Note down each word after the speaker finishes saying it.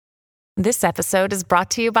This episode is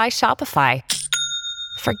brought to you by Shopify.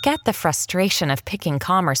 Forget the frustration of picking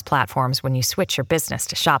commerce platforms when you switch your business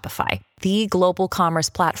to Shopify, the global commerce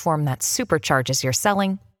platform that supercharges your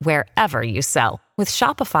selling wherever you sell. With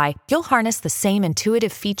Shopify, you'll harness the same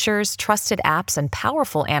intuitive features, trusted apps, and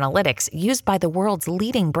powerful analytics used by the world's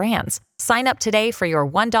leading brands. Sign up today for your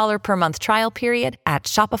 $1 per month trial period at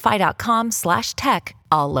shopify.com/tech,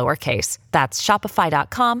 all lowercase. That's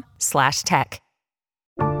shopify.com/tech.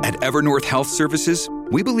 At Evernorth Health Services,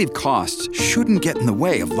 we believe costs shouldn't get in the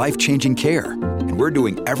way of life-changing care, and we're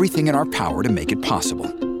doing everything in our power to make it possible.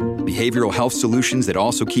 Behavioral health solutions that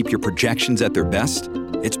also keep your projections at their best?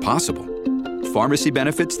 It's possible. Pharmacy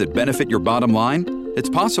benefits that benefit your bottom line? It's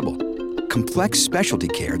possible. Complex specialty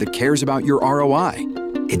care that cares about your ROI?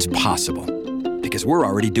 It's possible. Because we're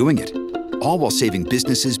already doing it. All while saving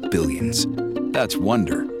businesses billions. That's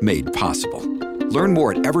Wonder made possible. Learn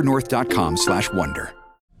more at evernorth.com/wonder.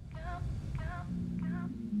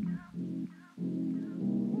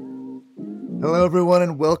 Hello, everyone,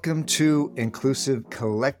 and welcome to Inclusive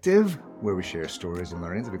Collective, where we share stories and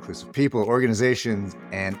learnings of inclusive people, organizations,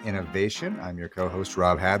 and innovation. I'm your co-host,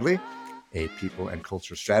 Rob Hadley, a people and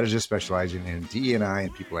culture strategist specializing in DE&I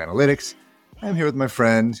and people analytics. I'm here with my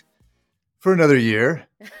friend for another year,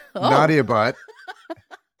 Nadia Butt.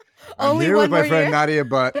 I'm here with my friend Nadia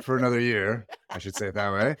Butt for another year. I should say it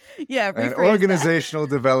that way. Yeah, an organizational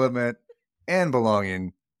development and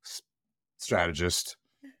belonging strategist.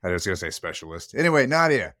 I was going to say specialist. Anyway,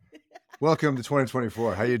 Nadia, welcome to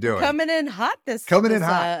 2024. How you doing? Coming in hot this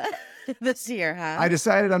year, huh? I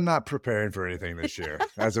decided I'm not preparing for anything this year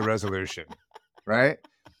as a resolution, right?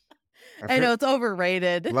 I know it's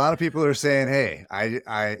overrated. A lot of people are saying, "Hey, it's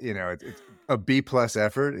a B+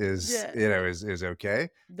 effort is okay."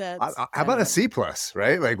 How about a C+,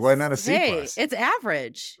 right? Like, why not a C+? Hey, it's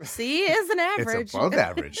average. C is an average. It's above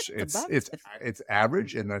average. It's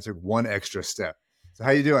average, and that's one extra step. So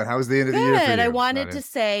how you doing? How was the end of the year for you? Good. I wanted to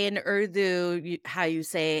say in Urdu, how you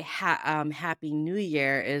say Happy New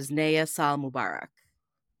Year is Naya Sal Mubarak.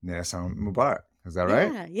 Naya Sal Mubarak. Is that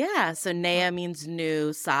right? Yeah. So Naya means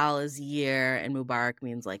new, Sal is year, and Mubarak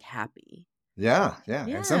means like happy. Yeah.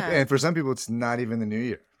 And for some people, it's not even the New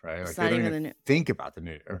Year, right? Like, they don't even think about the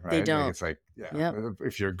New Year, right? They don't. Like, it's like,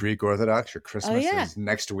 if you're Greek Orthodox, your Christmas is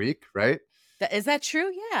next week, right? Is that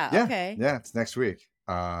true? Yeah. Okay. Yeah, it's next week.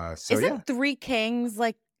 Isn't Three Kings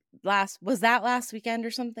like last weekend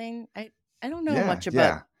or something? I don't know much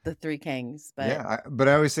about the Three Kings, but but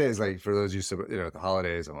I always say it's like, for those of you the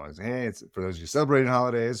holidays, I'm always, hey, it's for those of you celebrating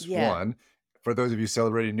holidays. One, for those of you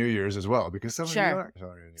celebrating New Year's as well, because some of you aren't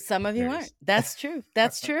celebrating some of you aren't. That's true.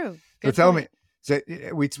 That's true. So tell me, so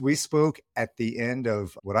we spoke at the end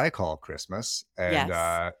of what I call Christmas, and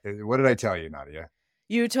what did I tell you, Nadia?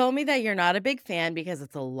 You told me that you're not a big fan because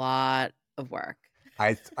it's a lot of work.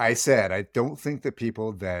 I said, I don't think that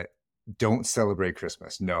people that don't celebrate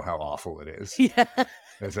Christmas know how awful it is. Yeah.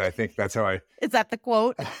 I think that's how Is that the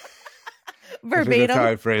quote? Verbatim? That's how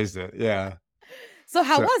I phrased it. Yeah. So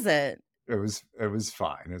how was it? It was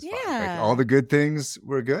fine. It's fine. Like, all the good things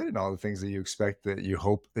were good, and all the things that you expect, that you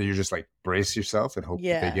hope, that you just like brace yourself and hope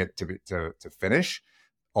that they get to finish.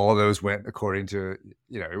 All those went according to,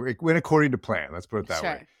 it went according to plan. Let's put it that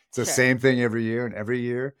way. It's the same thing every year, and every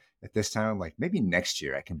year at this time, I'm like, maybe next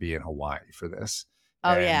year I can be in Hawaii for this.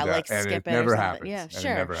 Skip and it. It never or happens. Yeah,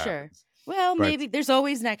 sure. Happens. Well, maybe there's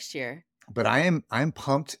always next year. But I'm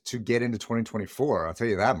pumped to get into 2024. I'll tell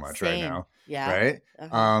you that much right now. Yeah. Right.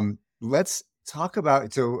 Uh-huh. Let's talk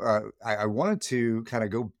about. So I wanted to kind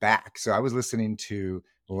of go back. So I was listening to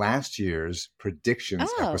last year's predictions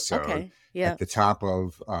episode. Okay. Yeah. At the top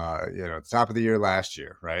of the top of the year last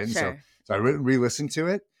year, right? And Sure. so I re-listened to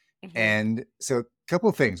it. Mm-hmm. And so a couple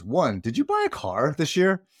of things. One, did you buy a car this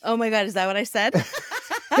year? Oh my God, is that what I said?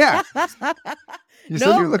 Yeah. You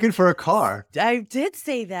said you were looking for a car. I did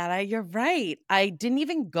say that. You're right. I didn't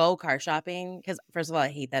even go car shopping because, first of all, I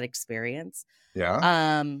hate that experience.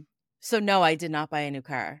 Yeah. So no, I did not buy a new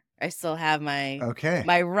car. I still have my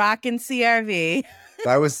my rockin' CRV.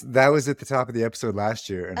 That was at the top of the episode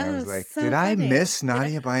last year, and I was like, so did funny. I miss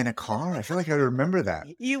Nadia buying a car? I feel like I remember that.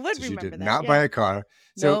 You would so remember she did that. not buy a car.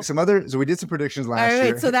 So Nope. So we did some predictions last All right,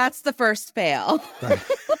 year. so that's the first fail.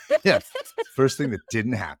 Yes, first thing that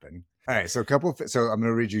didn't happen. All right, so so I'm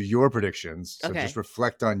going to read you your predictions. So just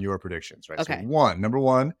reflect on your predictions, right? Okay. So number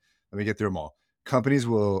one, let me get through them all. Companies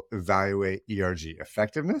will evaluate ERG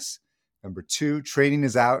effectiveness. Number two, training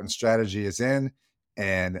is out and strategy is in.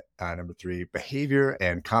 And number three, behavior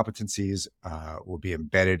and competencies will be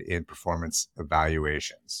embedded in performance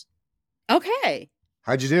evaluations. Okay.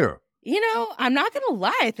 How'd you do? I'm not going to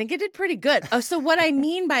lie. I think it did pretty good. So what I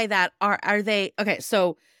mean by that are they, okay,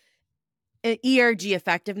 so ERG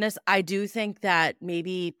effectiveness, I do think that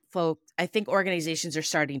maybe I think organizations are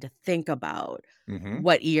starting to think about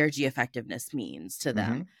what ERG effectiveness means to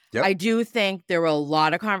them. Yep. I do think there were a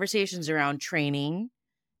lot of conversations around training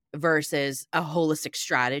versus a holistic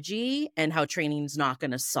strategy and how training is not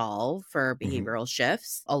going to solve for behavioral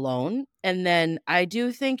shifts alone. And then I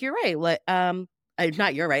do think you're right.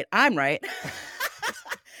 Not you're right. I'm right.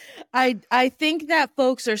 I think that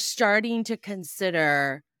folks are starting to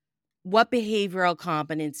consider what behavioral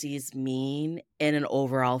competencies mean in an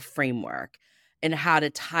overall framework and how to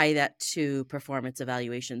tie that to performance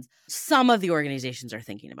evaluations. Some of the organizations are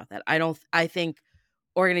thinking about that. I think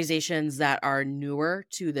organizations that are newer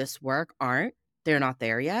to this work they're not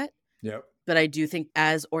there yet. Yep. But I do think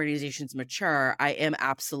as organizations mature, I am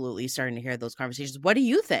absolutely starting to hear those conversations. What do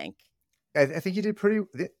you think? I think you did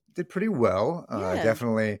pretty well. Yeah.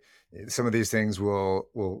 Definitely, some of these things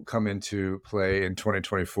will come into play in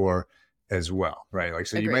 2024 as well, right? Like,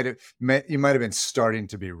 so Agreed. you might have been starting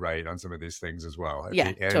to be right on some of these things as well at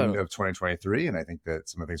the end of 2023. And I think that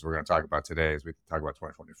some of the things we're going to talk about today, as we talk about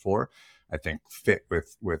 2024, I think fit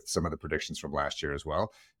with some of the predictions from last year as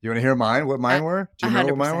well. You want to hear mine? What mine were? Do you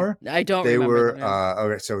remember what mine were? I don't. They remember were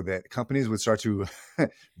okay. So that companies would start to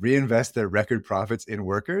reinvest their record profits in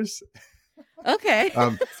workers. Okay.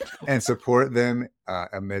 And support them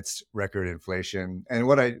amidst record inflation. And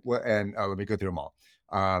let me go through them all.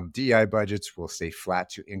 DEI budgets will stay flat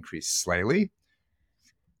to increase slightly.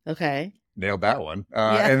 Okay. Nailed that one.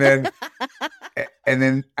 Yeah. And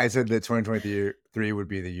then I said that 2023 would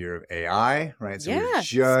be the year of AI, right? So we're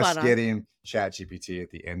just getting ChatGPT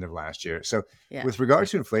at the end of last year. So with regard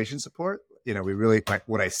to inflation support,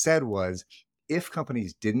 what I said was, if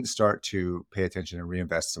companies didn't start to pay attention and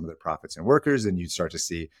reinvest some of their profits in workers, then you'd start to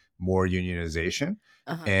see more unionization.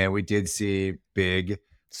 And we did see big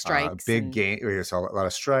strikes, gain. We saw a lot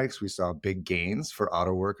of strikes. We saw big gains for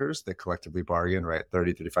auto workers that collectively bargained, right?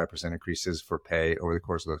 35% increases for pay over the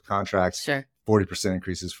course of those contracts. Sure. 40%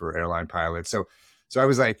 increases for airline pilots. So I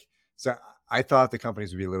was like, I thought the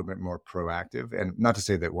companies would be a little bit more proactive, and not to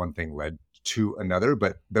say that one thing led to another,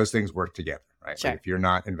 but those things work together, right? Sure. Like if you're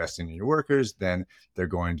not investing in your workers, then they're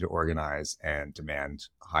going to organize and demand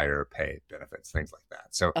higher pay, benefits, things like that.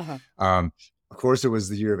 So, of course, it was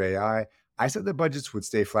the year of AI. I said the budgets would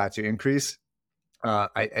stay flat to increase.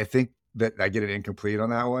 I think that I get it incomplete on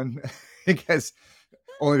that one because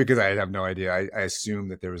I have no idea. I assume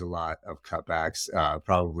that there was a lot of cutbacks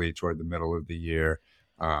probably toward the middle of the year.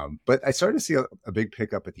 But I started to see a big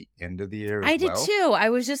pickup at the end of the year. I did too. I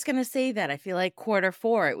was just going to say that. I feel like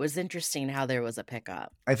Q4, it was interesting how there was a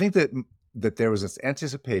pickup. I think that there was this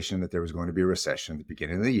anticipation that there was going to be a recession at the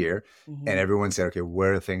beginning of the year. And everyone said, okay,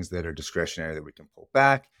 where are things that are discretionary that we can pull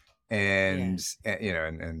back? And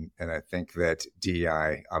I think that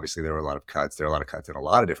DEI, obviously there were a lot of cuts. There are a lot of cuts in a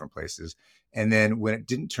lot of different places. And then when it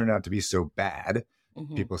didn't turn out to be so bad,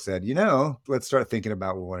 people said, let's start thinking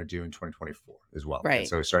about what we want to do in 2024 as well. Right. And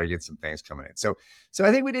so we started getting some things coming in. So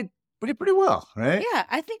I think we did pretty well, right? Yeah,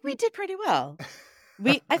 I think we did pretty well.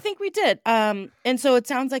 I think we did. And so it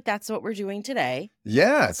sounds like that's what we're doing today.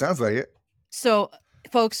 Yeah, it sounds like it. So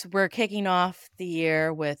folks, we're kicking off the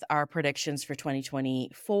year with our predictions for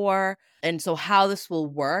 2024. And so how this will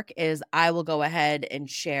work is I will go ahead and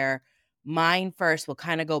share mine first. We'll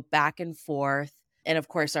kind of go back and forth. And of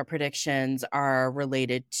course, our predictions are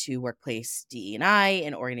related to workplace DE&I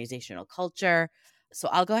and organizational culture. So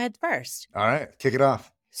I'll go ahead first. All right, kick it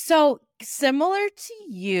off. So similar to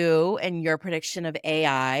you and your prediction of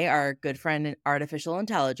AI, our good friend in artificial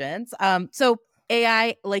intelligence. So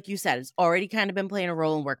AI, like you said, has already kind of been playing a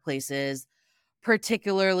role in workplaces,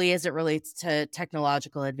 particularly as it relates to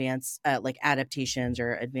technological like adaptations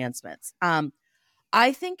or advancements.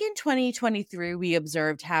 I think in 2023, we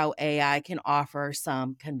observed how AI can offer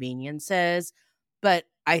some conveniences, but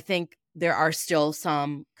I think there are still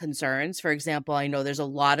some concerns. For example, I know there's a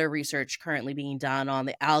lot of research currently being done on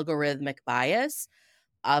the algorithmic bias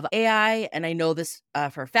of AI. And I know this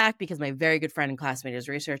for a fact because my very good friend and classmate is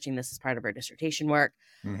researching this as part of her dissertation work.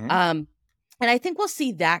 And I think we'll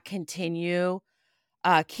see that continue,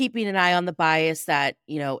 keeping an eye on the bias that,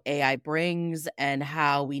 AI brings and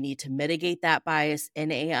how we need to mitigate that bias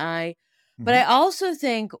in AI. But I also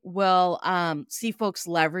think we'll see folks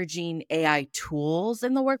leveraging AI tools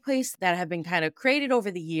in the workplace that have been kind of created over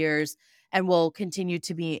the years and will continue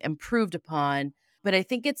to be improved upon. But I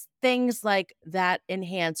think it's things like that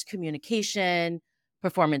enhanced communication,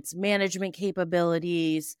 performance management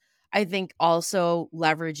capabilities. I think also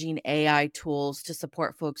leveraging AI tools to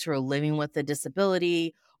support folks who are living with a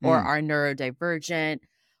disability or are neurodivergent.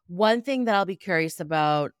 One thing that I'll be curious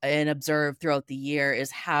about and observe throughout the year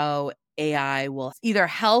is how AI will either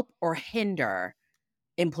help or hinder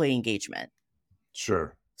employee engagement.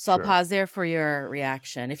 Sure. So I'll pause there for your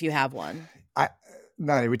reaction if you have one.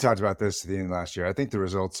 Nani, we talked about this at the end of last year. I think the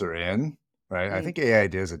results are in, right? I think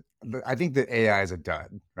I think that AI is a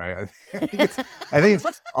dud, right? I think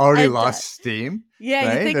it's already lost steam. Yeah,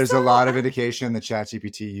 right? You think There's so? a lot of indication that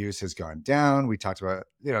ChatGPT use has gone down. We talked about,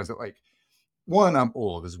 is it like, one, I'm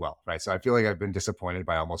old as well, right? So I feel like I've been disappointed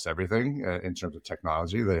by almost everything in terms of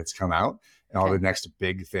technology that it's come out and all the next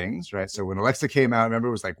big things, right? So when Alexa came out, I remember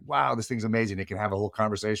it was like, wow, this thing's amazing. It can have a whole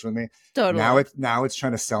conversation with me. Totally. Now it's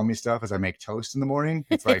trying to sell me stuff as I make toast in the morning.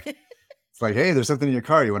 It's like, hey, there's something in your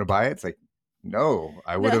car. You want to buy it? It's like, no,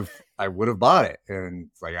 I would have bought it. And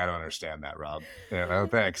it's like, I don't understand that, Rob. Yeah, no,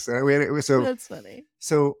 thanks. So that's funny.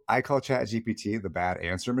 So I call ChatGPT the bad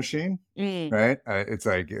answer machine, right? It's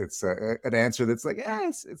like, it's an answer that's like,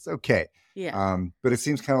 it's okay. Yeah. But it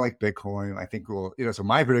seems kind of like Bitcoin. I think so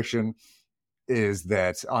my prediction is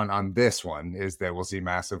that on this one is that we'll see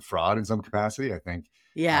massive fraud in some capacity. I think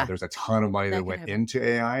there's a ton of money that went into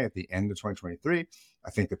AI at the end of 2023. I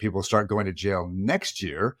think that people start going to jail next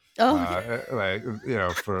year, for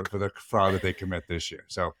the fraud that they commit this year.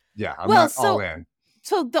 So I'm not all in.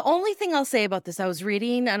 So the only thing I'll say about this, I was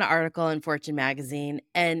reading an article in Fortune magazine,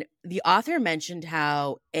 and the author mentioned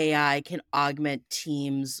how AI can augment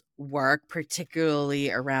teams' work, particularly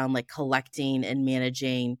around like collecting and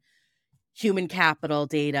managing human capital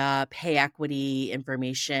data, pay equity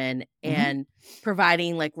information, and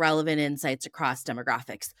providing like relevant insights across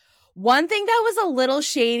demographics. One thing that was a little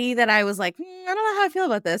shady that I was like, I don't know how I feel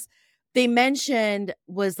about this. They mentioned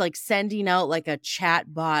was like sending out like a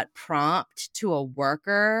chat bot prompt to a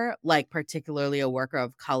worker, like particularly a worker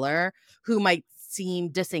of color who might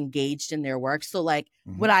seem disengaged in their work. So like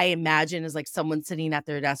what I imagine is like someone sitting at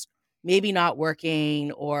their desk, maybe not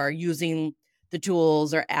working or using the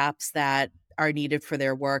tools or apps that are needed for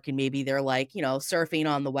their work. And maybe they're like, surfing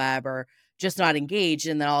on the web or just not engaged.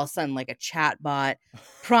 And then all of a sudden, like a chat bot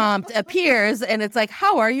prompt appears and it's like,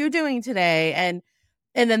 how are you doing today? And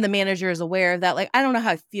then the manager is aware of that. Like, I don't know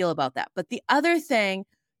how I feel about that. But the other thing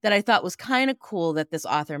that I thought was kind of cool that this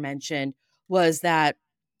author mentioned was that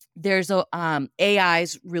there's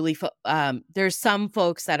AI's really, there's some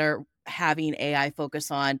folks that are having AI focus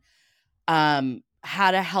on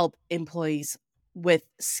how to help employees with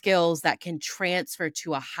skills that can transfer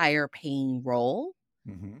to a higher paying role.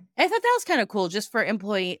 I thought that was kind of cool just for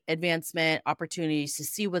employee advancement opportunities to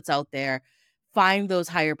see what's out there, find those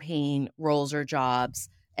higher paying roles or jobs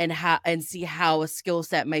and see how a skill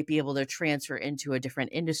set might be able to transfer into a different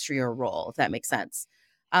industry or role, if that makes sense.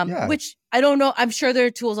 Which I don't know. I'm sure there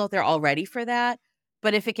are tools out there already for that,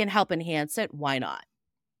 but if it can help enhance it, why not?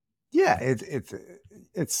 Yeah, it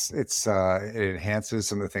enhances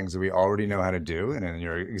some of the things that we already know how to do. And in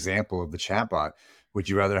your example of the chatbot, would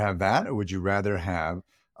you rather have that, or would you rather have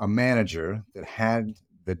a manager that had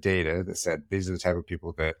the data that said these are the type of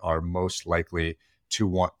people that are most likely to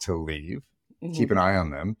want to leave? Keep an eye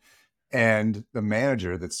on them, and the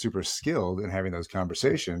manager that's super skilled in having those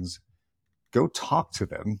conversations, go talk to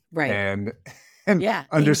them, right? And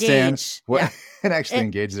understand engage. what and actually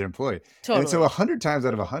engage their employee. Totally. And so 100 times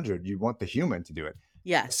out of 100, you want the human to do it.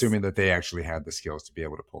 Yes. Assuming that they actually have the skills to be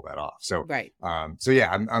able to pull that off. So, right. I'm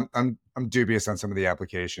dubious on some of the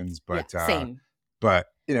applications, but same. But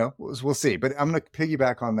we'll see. But I'm going to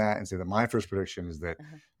piggyback on that and say that my first prediction is that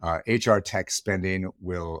HR tech spending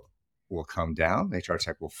will come down. HR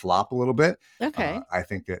tech will flop a little bit. Okay. I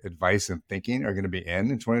think that advice and thinking are going to be in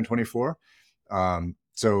 2024.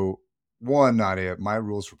 So one, Nadia, my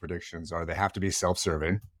rules for predictions are they have to be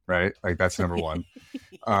self-serving, right? Like that's number one.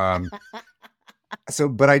 But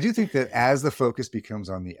I do think that as the focus becomes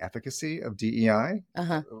on the efficacy of DEI,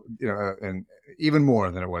 and even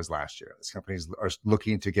more than it was last year, as companies are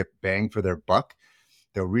looking to get bang for their buck,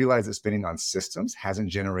 they'll realize that spending on systems hasn't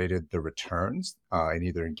generated the returns in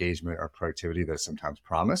either engagement or productivity that sometimes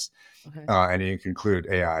promise. Okay. And you can include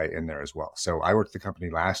AI in there as well. So I worked at the company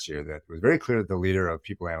last year that was very clear that the leader of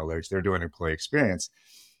people analytics, they're doing employee experience.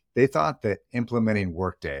 They thought that implementing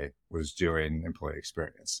Workday was doing employee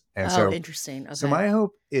experience. And so interesting. Okay. So my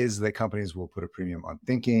hope is that companies will put a premium on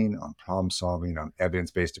thinking, on problem solving, on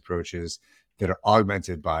evidence-based approaches that are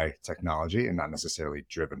augmented by technology and not necessarily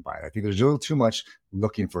driven by it. I think there's a little too much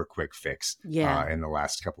looking for a quick fix in the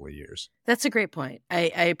last couple of years. That's a great point.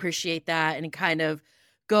 I appreciate that. And it kind of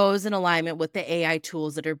goes in alignment with the AI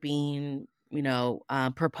tools that are being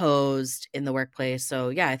proposed in the workplace. So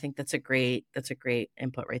yeah, I think that's a great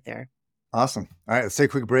input right there. Awesome. All right, let's take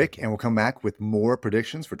a quick break and we'll come back with more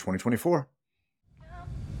predictions for 2024.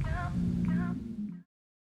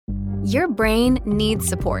 Your brain needs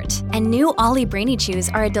support, and new Ollie Brainy Chews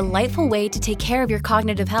are a delightful way to take care of your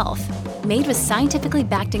cognitive health. Made with scientifically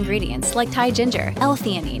backed ingredients like Thai ginger,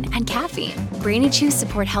 L-theanine, and caffeine, Brainy Chews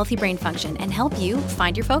support healthy brain function and help you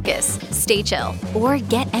find your focus, stay chill, or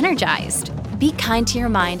get energized. Be kind to your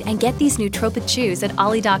mind and get these nootropic chews at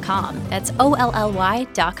ollie.com. That's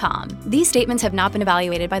OLLY.com. These statements have not been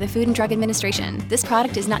evaluated by the Food and Drug Administration. This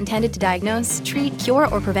product is not intended to diagnose, treat, cure,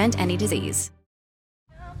 or prevent any disease.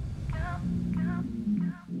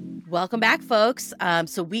 Welcome back, folks.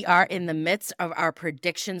 So we are in the midst of our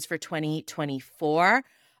predictions for 2024.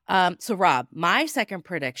 So Rob, my second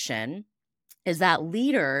prediction is that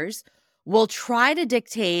leaders will try to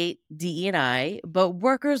dictate DE&I, but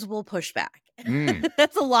workers will push back.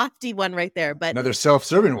 That's a lofty one right there. But another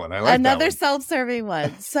self-serving one. I like another that one. self-serving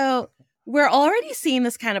one. So we're already seeing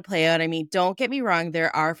this kind of play out. I mean, don't get me wrong.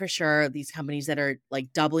 There are for sure these companies that are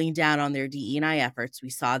like doubling down on their DE&I efforts. We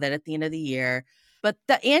saw that at the end of the year. But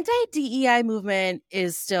the anti-DEI movement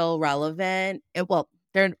is still relevant.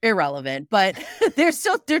 They're irrelevant, but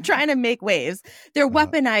they're trying to make waves. They're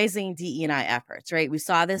weaponizing DE&I efforts, right? We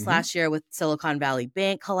saw this last year with Silicon Valley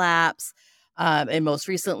Bank collapse. And most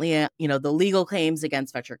recently, the legal claims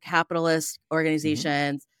against venture capitalist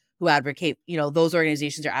organizations who advocate, those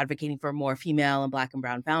organizations are advocating for more female and Black and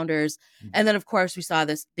brown founders. And then, of course, we saw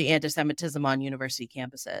the anti-Semitism on university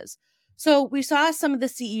campuses. So we saw some of the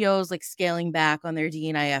CEOs like scaling back on their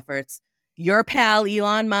DE&I efforts. Your pal,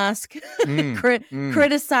 Elon Musk,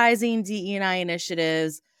 criticizing DE&I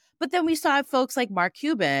initiatives. But then we saw folks like Mark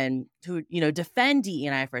Cuban who, defend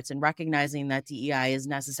DE&I efforts and recognizing that DEI is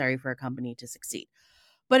necessary for a company to succeed.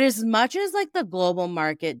 But as much as like the global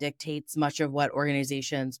market dictates much of what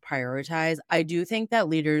organizations prioritize, I do think that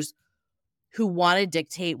leaders who want to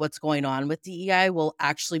dictate what's going on with DEI will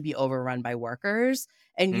actually be overrun by workers.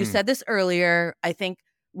 And you said this earlier. I think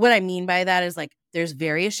what I mean by that is like there's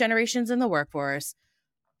various generations in the workforce.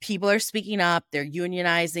 People are speaking up. They're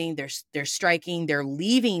unionizing. They're striking. They're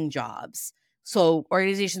leaving jobs. So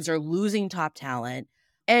organizations are losing top talent.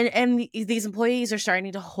 And these employees are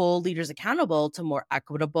starting to hold leaders accountable to more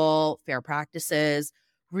equitable, fair practices,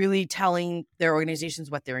 really telling their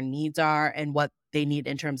organizations what their needs are and what they need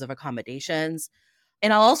in terms of accommodations.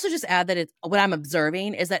 And I'll also just add that what I'm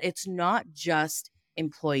observing is that it's not just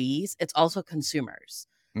employees, it's also consumers,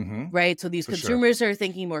 right? So these consumers are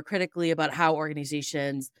thinking more critically about how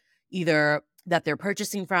organizations either that they're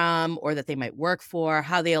purchasing from or that they might work for,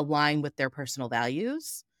 how they align with their personal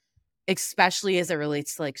values, especially as it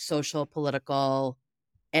relates to like social, political,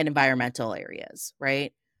 and environmental areas,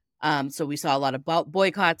 right? So we saw a lot of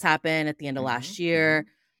boycotts happen at the end of last year.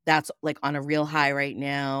 That's like on a real high right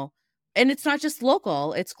now. And it's not just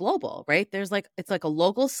local, it's global, right? It's like a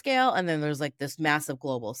local scale and then there's like this massive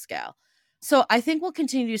global scale. So I think we'll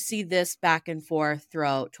continue to see this back and forth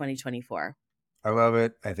throughout 2024. I love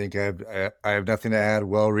it. I think I have nothing to add.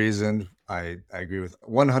 Well-reasoned. I agree with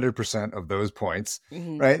 100% of those points,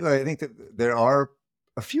 right? Like, I think that there are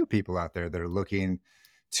a few people out there that are looking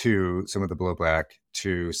to some of the blowback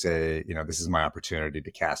to say, this is my opportunity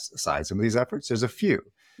to cast aside some of these efforts. There's a few.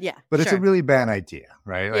 Yeah. But it's a really bad idea,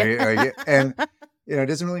 right? And it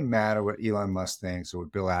doesn't really matter what Elon Musk thinks or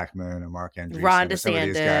what Bill Ackman or Mark Andreessen Ron or some of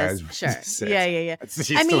these DeSantis. guys. Sure. Yeah. Is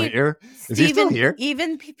he still here? Is he still here?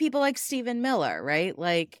 Even people like Stephen Miller, right?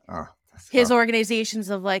 Like his organizations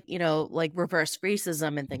of like reverse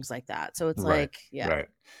racism and things like that. So it's Right.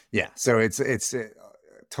 Yeah. So it's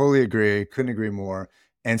totally agree. Couldn't agree more.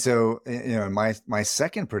 And so, my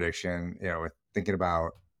second prediction, with thinking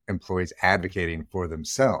about employees advocating for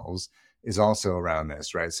themselves is also around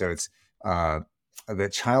this, right? So it's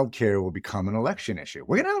that childcare will become an election issue.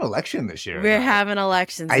 We're going to have an election this year. We're having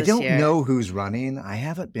elections this year. I don't know who's running. I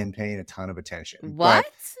haven't been paying a ton of attention. What?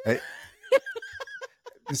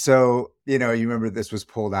 So, you remember this was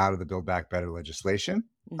pulled out of the Build Back Better legislation.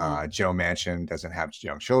 Joe Manchin doesn't have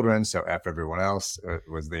young children, so F everyone else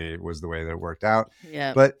was the way that it worked out.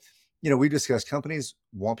 Yeah. But, we discussed companies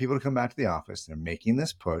want people to come back to the office. They're making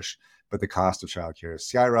this push, but the cost of childcare has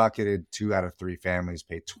skyrocketed. 2 out of 3 families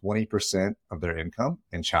pay 20% of their income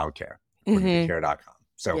in childcare, according to care.com.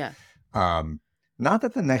 So, not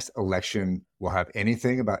that the next election will have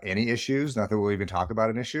anything about any issues, not that we'll even talk about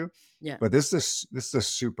an issue. Yeah. But this is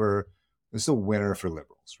a winner for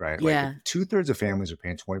liberals, right? Yeah. Like 2/3 of families are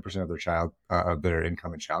paying 20% of their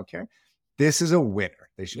income in childcare. This is a winner.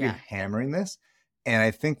 They should be hammering this. And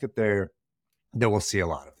I think that we'll see a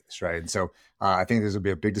lot of this, right? And so I think there's will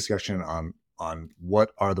be a big discussion on on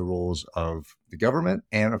what are the roles of the government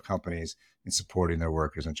and of companies in supporting their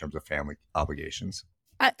workers in terms of family obligations.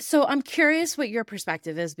 So I'm curious what your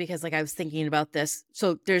perspective is, because like I was thinking about this.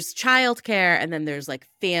 So there's childcare and then there's like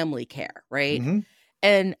family care, right? Mm-hmm.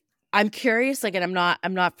 And I'm curious, like, and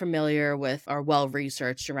I'm not familiar with or well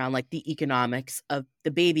researched around like the economics of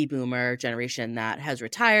the baby boomer generation that has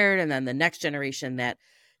retired and then the next generation that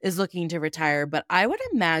is looking to retire. But I would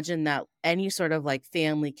imagine that any sort of like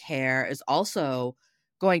family care is also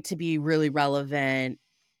going to be really relevant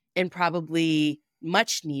and probably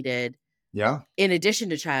much needed Yeah. in addition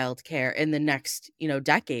to childcare in the next,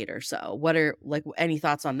 decade or so. What are like any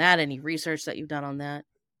thoughts on that? Any research that you've done on that?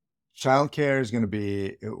 Childcare is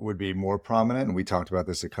would be more prominent. And we talked about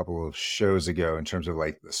this a couple of shows ago in terms of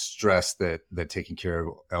like the stress that taking care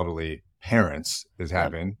of elderly parents is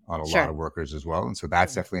having on a lot of workers as well. And so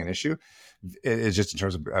that's definitely an issue. It's just in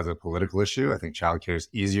terms of as a political issue, I think childcare is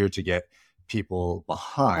easier to get people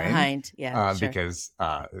behind. Because,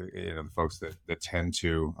 the folks that tend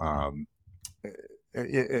to,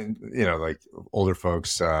 like older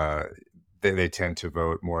folks, they tend to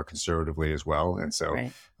vote more conservatively as well, and so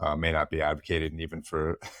may not be advocating even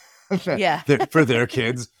for for their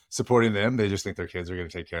kids supporting them. They just think their kids are going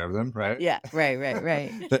to take care of them, right? Yeah,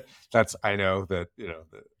 right. That's I know that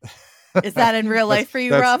Is that in real life for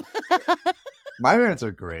you, Rob? My parents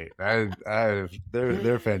are great.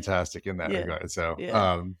 They're fantastic in that regard. So,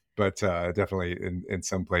 but definitely in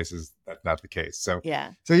some places that's not the case. So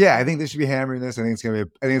I think they should be hammering this. I think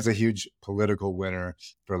it's a huge political winner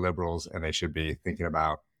for liberals, and they should be thinking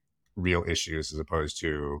about real issues as opposed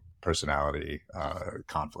to personality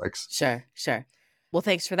conflicts. Sure. Well,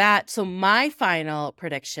 thanks for that. So my final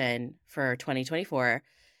prediction for 2024,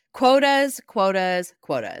 quotas.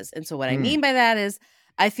 And so what I mean by that is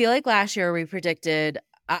I feel like last year we predicted,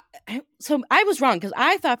 so I was wrong because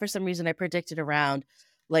I thought for some reason I predicted around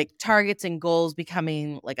like targets and goals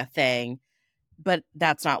becoming like a thing, but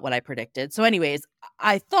that's not what I predicted. So anyways,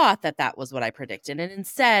 I thought that was what I predicted. And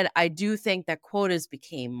instead, I do think that quotas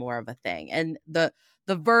became more of a thing. And the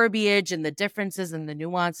verbiage and the differences and the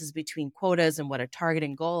nuances between quotas and what a target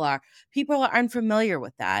and goal are, people are unfamiliar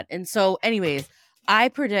with that. And so anyways, I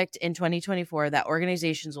predict in 2024 that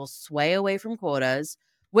organizations will sway away from quotas,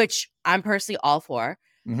 which I'm personally all for,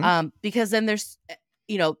 because then there's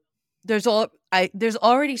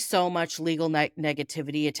already so much legal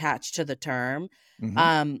negativity attached to the term.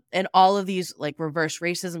 And all of these like reverse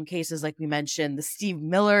racism cases, like we mentioned, the Steve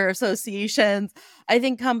Miller associations, I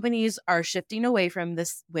think companies are shifting away from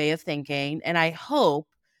this way of thinking. And I hope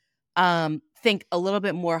think a little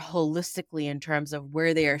bit more holistically in terms of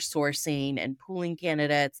where they are sourcing and pooling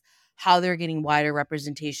candidates, how they're getting wider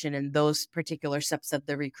representation in those particular steps of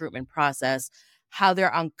the recruitment process, how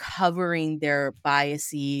they're uncovering their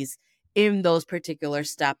biases in those particular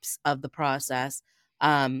steps of the process,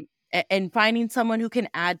 and finding someone who can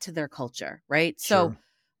add to their culture, right? Sure.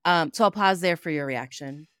 So I'll pause there for your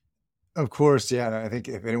reaction. Of course, yeah. I think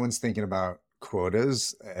if anyone's thinking about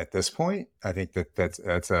quotas at this point, I think that's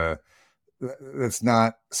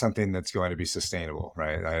not something that's going to be sustainable,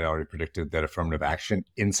 right? I had already predicted that affirmative action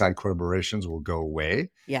inside corporations will go away.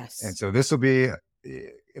 Yes. And so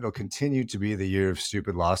it'll continue to be the year of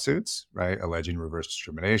stupid lawsuits, right? Alleging reverse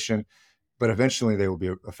discrimination, but eventually they will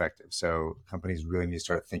be effective. So companies really need to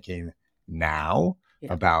start thinking now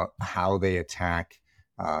about how they attack,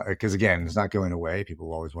 because again, it's not going away. People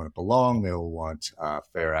will always want to belong. They'll want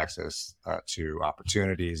fair access to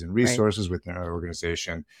opportunities and resources within our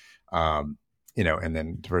organization. And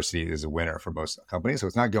then diversity is a winner for most companies. So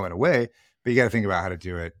it's not going away, but you got to think about how to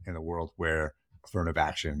do it in a world where affirmative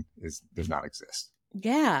action does not exist.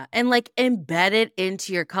 Yeah. And like embed it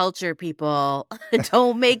into your culture, people.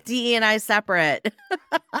 Don't make DE&I separate.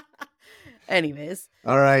 Anyways.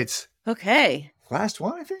 All right. Okay. Last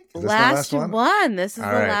one, I think. Last one. This is the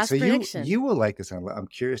last prediction. You will like this. I'm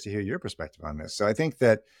curious to hear your perspective on this. So I think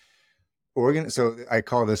that so I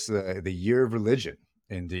call this the year of religion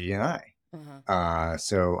in DE&I.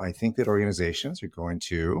 So I think that organizations are going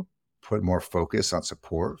to put more focus on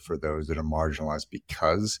support for those that are marginalized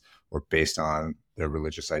because or based on their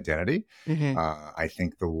religious identity. I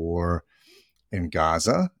think the war in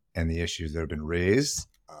Gaza and the issues that have been raised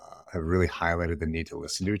have really highlighted the need to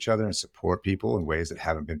listen to each other and support people in ways that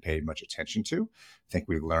haven't been paid much attention to. I think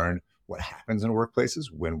we learn what happens in workplaces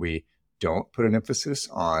when we don't put an emphasis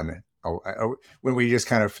on, when we just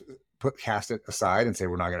kind of cast it aside and say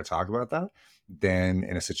we're not going to talk about that. Then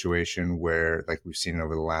in a situation where, like we've seen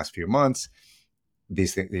over the last few months,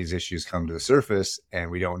 these issues come to the surface and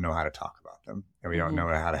we don't know how to talk about them, and we don't know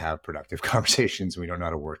how to have productive conversations. We don't know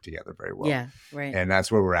how to work together very well. Yeah, right. And that's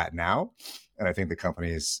where we're at now. And I think the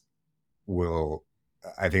companies will,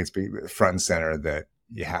 I think it's front and center that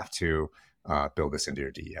you have to build this into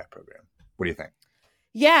your DEI program. What do you think?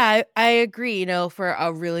 Yeah, I agree. You know, for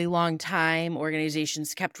a really long time,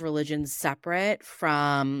 organizations kept religion separate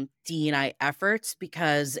from DEI efforts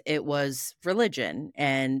because it was religion,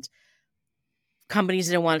 and companies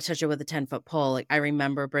didn't want to touch it with a 10-foot pole. Like, I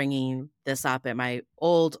remember bringing this up at my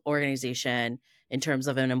old organization in terms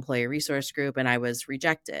of an employee resource group, and I was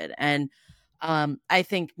rejected. And I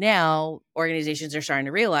think now organizations are starting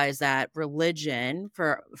to realize that religion,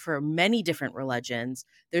 for many different religions,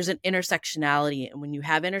 there's an intersectionality. And when you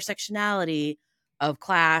have intersectionality of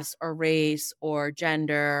class or race or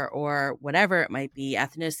gender or whatever it might be,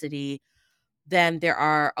 ethnicity, then there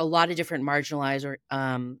are a lot of different marginalized or,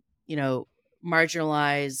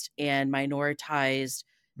 marginalized and minoritized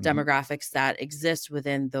demographics that exist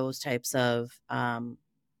within those types of,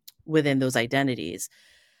 within those identities.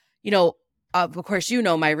 Of course,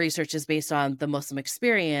 my research is based on the Muslim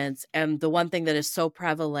experience. And the one thing that is so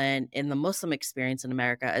prevalent in the Muslim experience in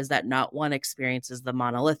America is that not one experience is the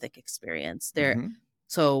monolithic experience.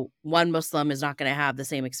 So one Muslim is not going to have the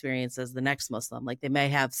same experience as the next Muslim. Like, they may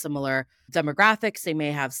have similar demographics, they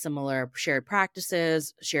may have similar shared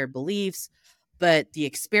practices, shared beliefs, but the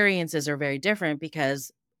experiences are very different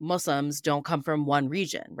because Muslims don't come from one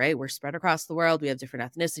region, right? We're spread across the world. We have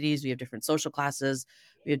different ethnicities. We have different social classes.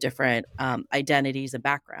 We have different identities and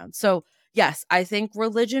backgrounds. So yes, I think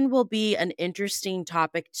religion will be an interesting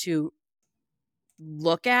topic to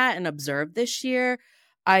look at and observe this year.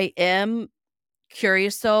 I am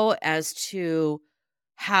curious, though, as to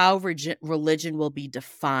how religion will be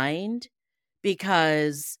defined,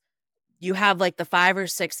 because you have like the 5 or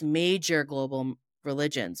 6 major global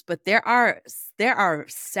religions, but there are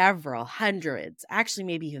several hundreds, actually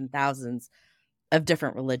maybe even thousands of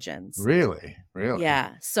different religions. Really?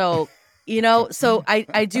 Yeah. So,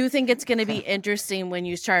 I do think it's going to be interesting when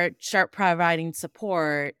you start providing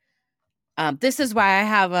support. This is why I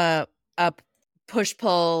have a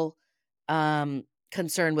push-pull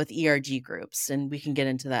concern with ERG groups, and we can get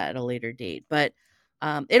into that at a later date. But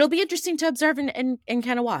it'll be interesting to observe and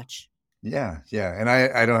kind of watch. Yeah. And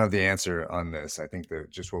I don't have the answer on this. I think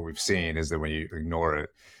that just what we've seen is that when you ignore it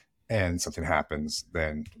and something happens,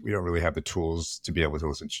 then we don't really have the tools to be able to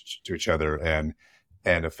listen to each other and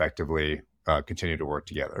effectively continue to work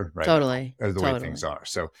together, right? Totally. As the way things are.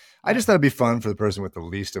 So I just thought it'd be fun for the person with the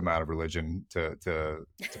least amount of religion to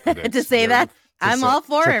predict. To say that. I'm all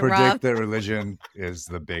for it, Rob. To predict that religion is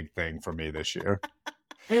the big thing for me this year.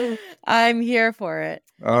 I'm here for it.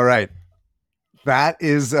 All right.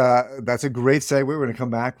 That's a great segue. We're going to come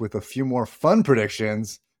back with a few more fun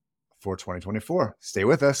predictions for 2024. Stay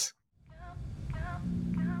with us.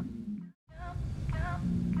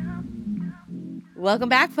 Welcome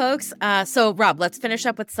back, folks. So, Rob, let's finish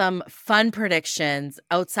up with some fun predictions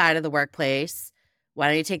outside of the workplace. Why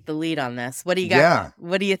don't you take the lead on this? What do you got? Yeah.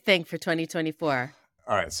 What do you think for 2024?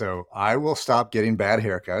 All right. So I will stop getting bad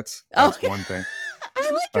haircuts. That's one thing. I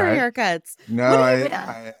like your haircuts. No,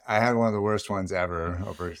 I had one of the worst ones ever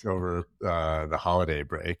over the holiday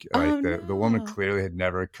break. Like the woman clearly had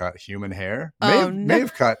never cut human hair. May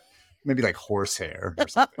have cut maybe like horse hair or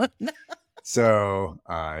something. No. So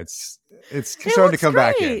it's starting to come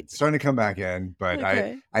back in. It's starting to come back in, but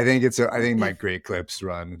okay. I think my Great Clips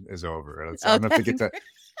run is over. I'm gonna have to get to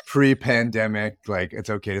pre-pandemic. Like, it's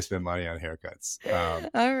okay to spend money on haircuts.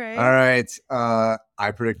 All right.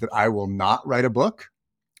 I predict that I will not write a book.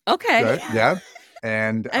 Okay. Good. Yeah.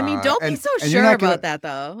 And I mean, don't be so sure about that,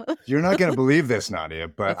 though. You're not going to believe this, Nadia,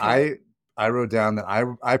 but okay. I wrote down that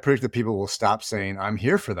I predict that people will stop saying I'm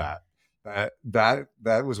here for that.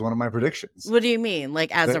 That was one of my predictions. What do you mean?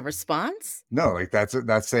 Like, as a response? No, like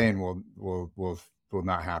that's saying will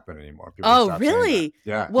not happen anymore. People really?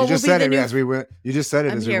 Yeah. Well, you just said it as we went. You just said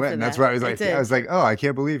it as we went. And that's why I was like, oh, I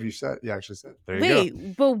can't believe you actually said it. There you go.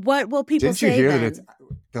 Wait, but what will people say? Didn't you hear then? that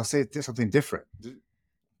they'll say something different?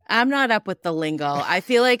 I'm not up with the lingo. I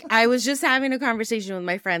feel like I was just having a conversation with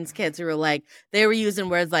my friends' kids who were like, they were using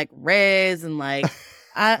words like riz and like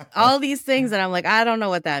all these things. And I'm like, I don't know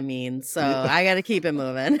what that means. So I got to keep it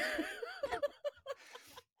moving.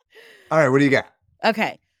 All right. What do you got?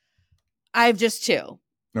 Okay. I have just 2.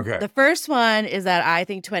 Okay. The first one is that I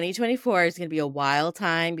think 2024 is going to be a wild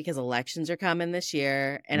time because elections are coming this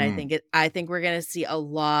year. And I think we're going to see a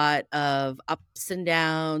lot of ups and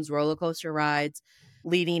downs, roller coaster rides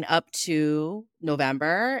leading up to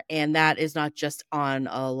November. And that is not just on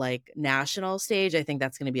a national stage. I think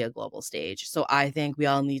that's going to be a global stage. So I think we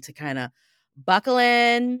all need to kind of buckle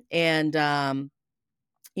in and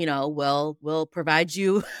we'll provide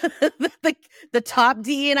you the top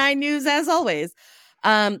DE&I news as always.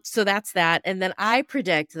 So that's that. And then I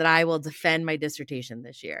predict that I will defend my dissertation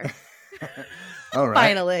this year. All right.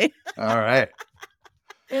 Finally. All right.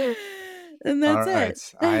 And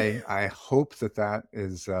that's All right. it. I hope that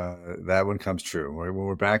is that one comes true. When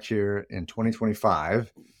we're back here in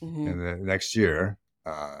 2025 in the next year,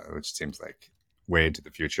 which seems like way into the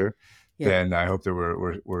future, then I hope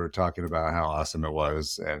that we're talking about how awesome it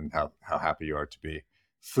was and how happy you are to be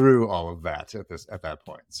through all of that at that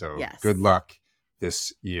point. So good luck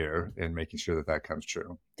this year in making sure that comes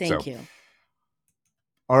true. Thank you.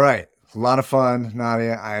 All right. A lot of fun,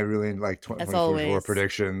 Nadia. I really like 2024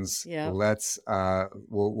 predictions. Yeah. Let's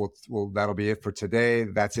we'll that'll be it for today.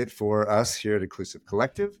 That's it for us here at Inclusive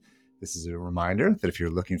Collective. This is a reminder that if you're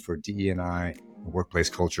looking for DE&I, workplace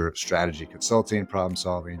culture, strategy, consulting, problem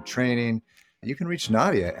solving, training, you can reach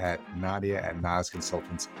Nadia at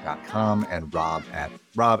nadia@nasconsultants.com and Rob at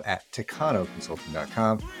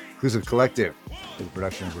ticanoconsulting.com. Inclusive Collective is a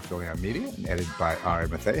production of Refillion Media and edited by Ari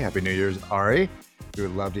Mathey. Happy New Year's, Ari. We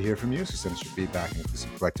would love to hear from you, so send us your feedback at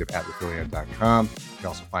inclusivecollective@refillion.com. You can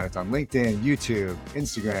also find us on LinkedIn, YouTube,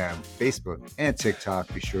 Instagram, Facebook, and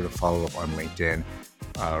TikTok. Be sure to follow up on LinkedIn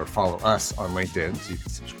or follow us on LinkedIn so you can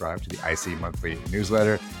subscribe to the IC Monthly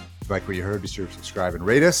newsletter. If you like what you heard, be sure to subscribe and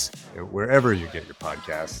rate us wherever you get your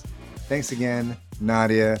podcasts. Thanks again,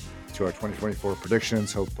 Nadia, to our 2024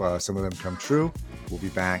 predictions. Hope some of them come true. We'll be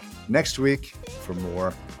back next week for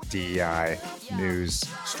more DEI news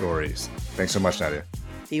stories. Thanks so much, Nadia.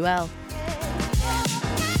 Be well.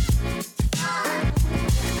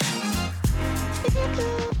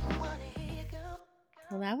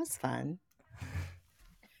 Well, that was fun.